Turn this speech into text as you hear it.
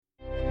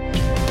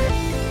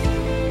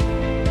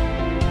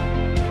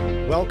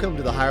Welcome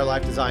to the Higher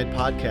Life Design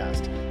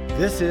Podcast.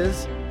 This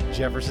is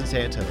Jefferson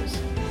Santos.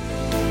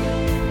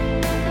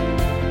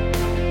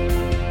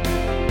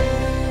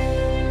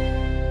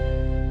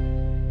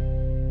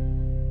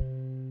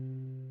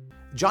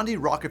 John D.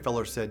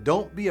 Rockefeller said,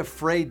 "Don't be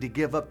afraid to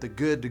give up the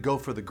good to go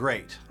for the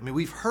great." I mean,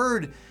 we've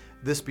heard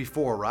this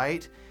before,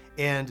 right?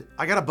 And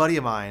I got a buddy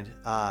of mine,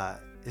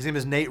 his name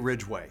is Nate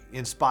Ridgway. He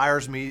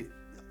inspires me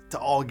to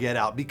all get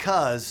out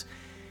because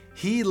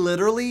he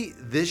literally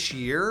this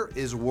year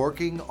is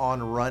working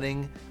on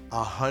running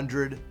a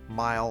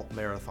 100-mile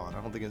marathon.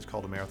 I don't think it's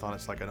called a marathon.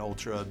 It's like an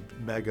ultra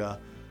mega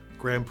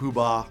grand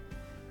poobah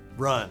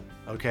run,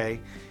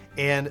 okay?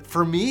 And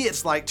for me,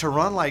 it's like to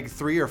run like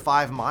 3 or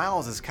 5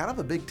 miles is kind of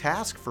a big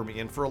task for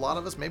me. And for a lot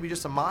of us, maybe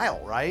just a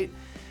mile, right?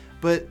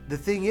 But the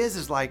thing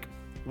is like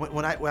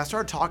when I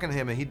started talking to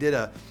him and he did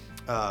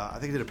I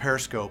think he did a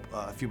Periscope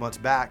a few months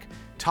back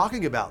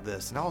talking about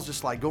this. And I was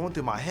just like going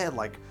through my head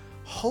like,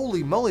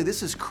 holy moly,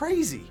 this is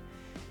crazy.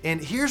 And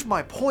here's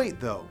my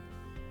point though.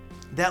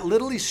 That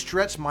literally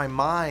stretched my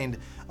mind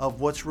of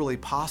what's really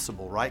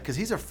possible, right? Because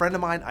he's a friend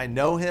of mine, I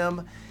know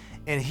him,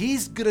 and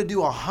he's gonna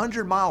do a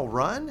 100-mile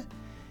run.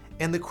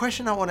 And the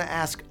question I wanna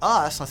ask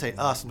us, I say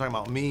us, I'm talking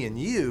about me and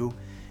you,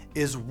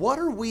 is what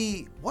are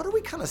we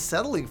kind of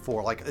settling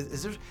for? Like,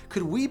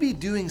 could we be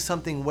doing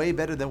something way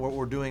better than what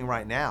we're doing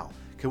right now?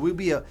 Could we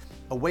be a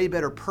way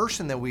better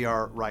person than we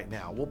are right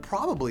now? Well,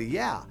 probably,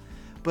 yeah.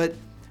 But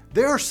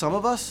there are some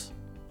of us,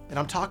 and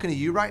I'm talking to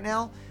you right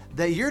now,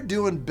 that you're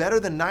doing better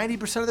than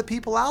 90% of the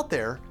people out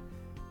there,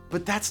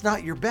 but that's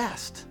not your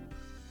best.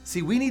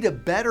 See, we need to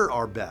better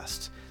our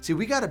best. See,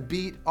 we got to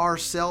beat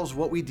ourselves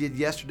what we did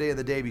yesterday and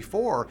the day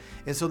before.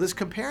 And so this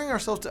comparing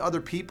ourselves to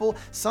other people,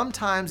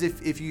 sometimes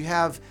if you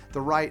have the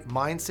right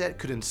mindset,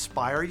 could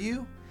inspire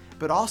you.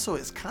 But also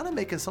it's kind of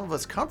making some of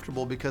us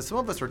comfortable because some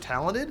of us are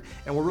talented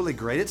and we're really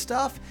great at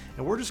stuff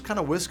and we're just kind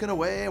of whisking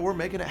away and we're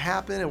making it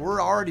happen and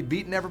we're already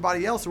beating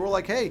everybody else. And we're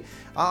like, hey,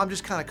 I'm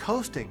just kind of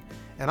coasting.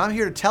 And I'm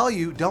here to tell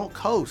you, don't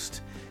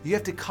coast. You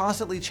have to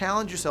constantly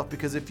challenge yourself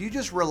because if you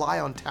just rely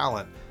on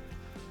talent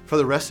for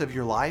the rest of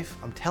your life,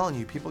 I'm telling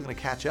you, people are going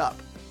to catch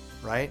up,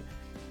 right?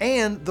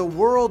 And the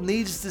world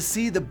needs to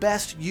see the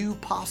best you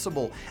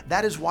possible.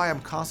 That is why I'm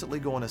constantly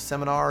going to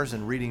seminars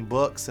and reading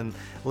books and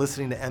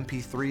listening to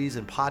MP3s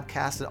and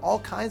podcasts and all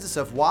kinds of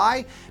stuff.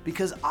 Why?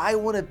 Because I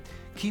want to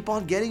keep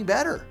on getting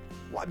better.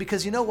 Why?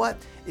 Because you know what?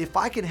 If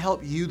I can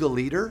help you, the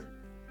leader,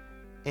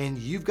 and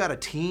you've got a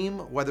team,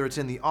 whether it's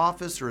in the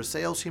office or a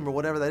sales team or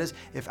whatever that is,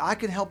 if I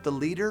can help the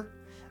leader,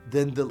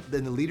 then the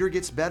leader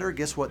gets better.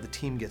 Guess what? The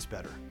team gets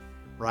better,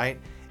 right?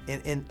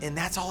 And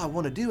that's all I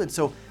want to do. And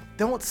so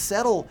don't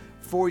settle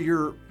for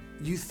you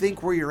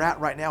think where you're at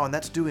right now and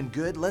that's doing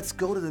good. Let's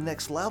go to the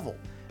next level.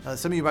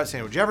 Some of you might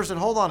say, well, Jefferson,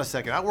 hold on a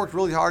second. I worked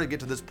really hard to get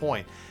to this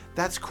point.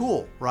 That's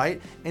cool,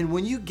 right? And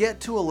when you get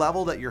to a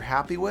level that you're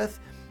happy with,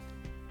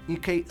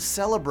 okay,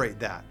 celebrate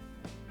that.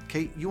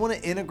 Okay, you want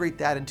to integrate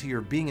that into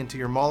your being, into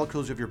your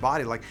molecules of your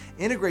body, like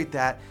integrate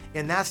that.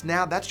 And that's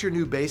your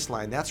new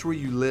baseline. That's where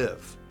you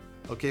live.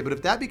 Okay, but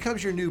if that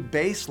becomes your new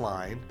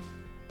baseline,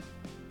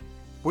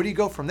 where do you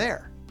go from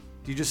there?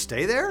 Do you just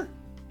stay there?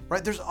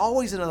 Right? There's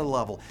always another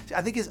level. See,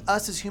 I think as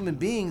us as human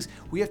beings,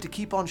 we have to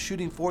keep on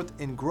shooting forth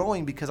and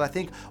growing because I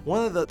think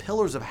one of the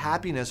pillars of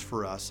happiness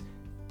for us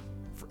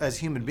as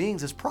human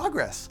beings is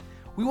progress.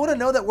 We want to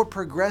know that we're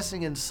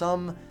progressing in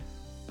some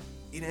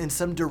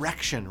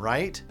direction,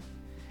 right?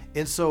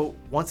 And so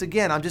once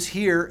again, I'm just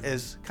here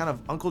as kind of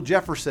Uncle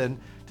Jefferson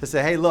to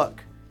say, hey,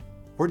 look,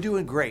 we're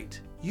doing great.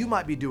 You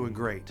might be doing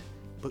great,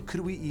 but could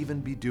we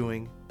even be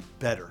doing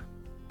better?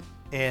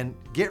 And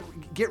get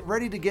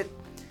ready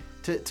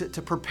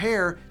to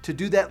prepare to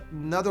do that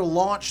another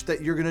launch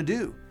that you're going to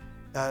do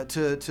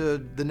to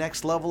the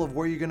next level of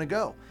where you're going to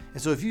go.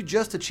 And so if you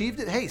just achieved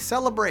it, hey,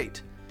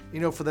 celebrate,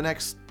 for the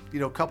next,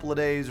 couple of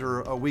days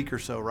or a week or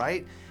so,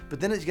 right? But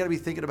then you got to be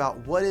thinking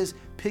about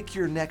pick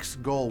your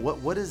next goal.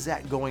 What is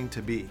that going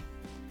to be?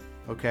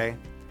 Okay.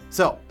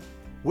 So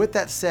with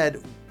that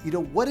said,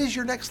 what is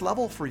your next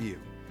level for you?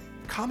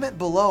 Comment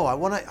below. I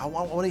want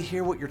to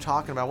hear what you're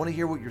talking about. I want to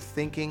hear what you're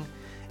thinking.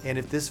 And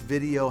if this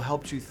video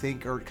helped you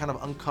think or kind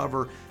of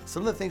uncover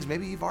some of the things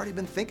maybe you've already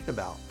been thinking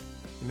about,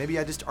 maybe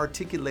I just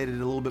articulated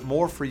it a little bit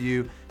more for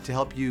you to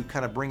help you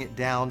kind of bring it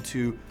down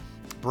to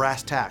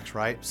brass tacks,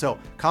 right? So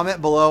comment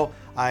below.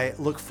 I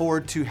look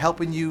forward to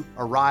helping you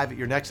arrive at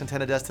your next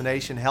intended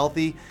destination,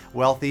 healthy,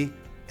 wealthy,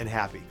 and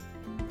happy.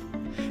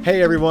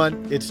 Hey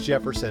everyone, it's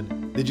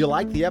Jefferson. Did you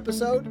like the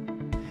episode?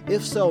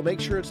 If so, make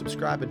sure to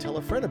subscribe and tell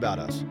a friend about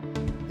us.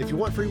 If you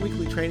want free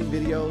weekly training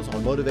videos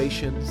on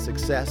motivation,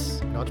 success,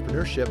 and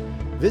entrepreneurship,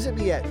 visit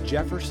me at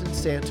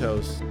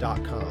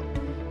jeffersonsantos.com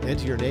and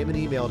enter your name and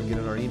email to get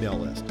on our email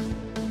list.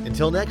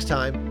 Until next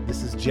time,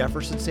 this is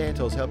Jefferson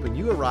Santos helping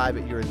you arrive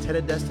at your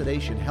intended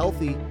destination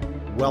healthy,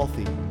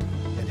 wealthy,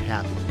 and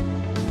happy.